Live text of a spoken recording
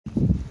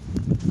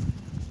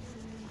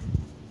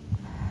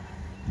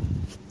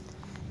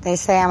They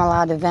say I'm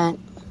allowed to vent,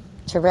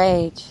 to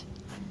rage,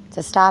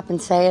 to stop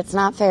and say it's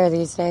not fair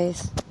these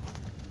days.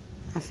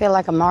 I feel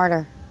like a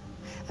martyr,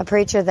 a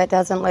preacher that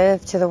doesn't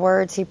live to the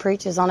words he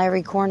preaches on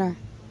every corner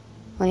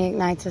when he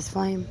ignites his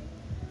flame.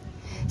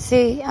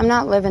 See, I'm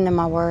not living to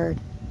my word.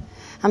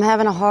 I'm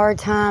having a hard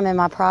time in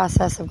my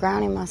process of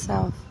grounding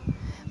myself.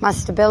 My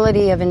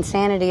stability of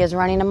insanity is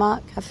running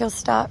amok. I feel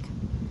stuck.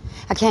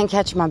 I can't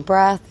catch my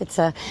breath. It's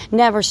a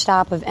never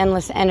stop of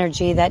endless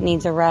energy that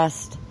needs a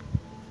rest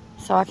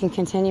so I can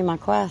continue my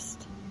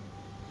quest.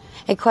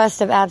 A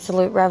quest of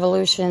absolute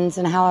revolutions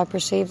in how I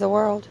perceive the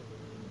world.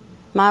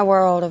 My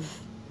world of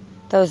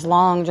those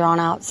long,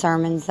 drawn-out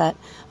sermons that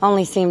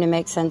only seem to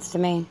make sense to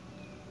me.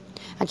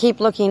 I keep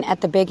looking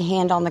at the big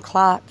hand on the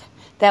clock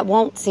that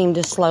won't seem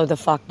to slow the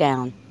fuck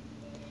down.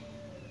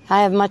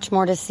 I have much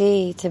more to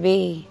see, to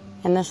be,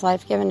 in this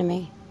life given to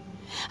me.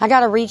 I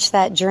gotta reach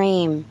that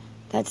dream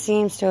that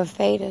seems to have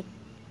faded.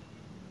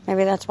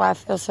 Maybe that's why I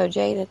feel so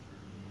jaded.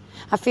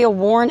 I feel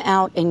worn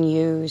out and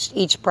used.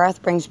 Each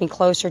breath brings me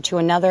closer to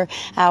another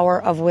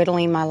hour of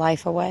whittling my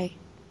life away.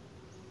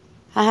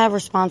 I have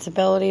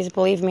responsibilities,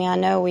 believe me, I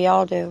know we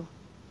all do.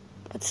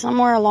 But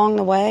somewhere along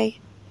the way,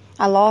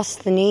 I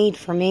lost the need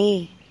for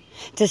me,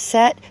 to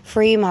set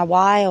free my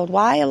wild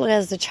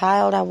as the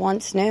child I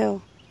once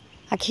knew.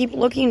 I keep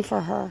looking for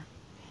her,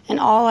 and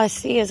all I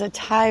see is a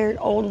tired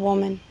old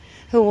woman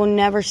who will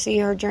never see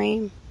her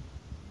dream.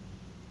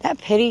 That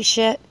pity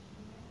shit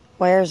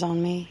wears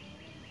on me.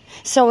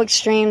 So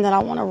extreme that I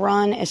want to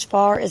run as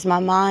far as my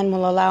mind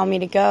will allow me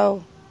to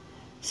go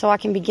so I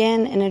can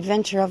begin an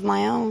adventure of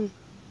my own.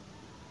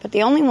 But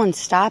the only one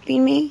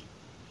stopping me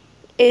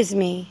is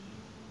me.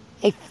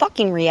 A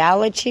fucking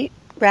reality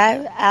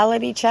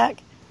check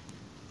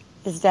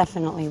is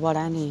definitely what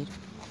I need.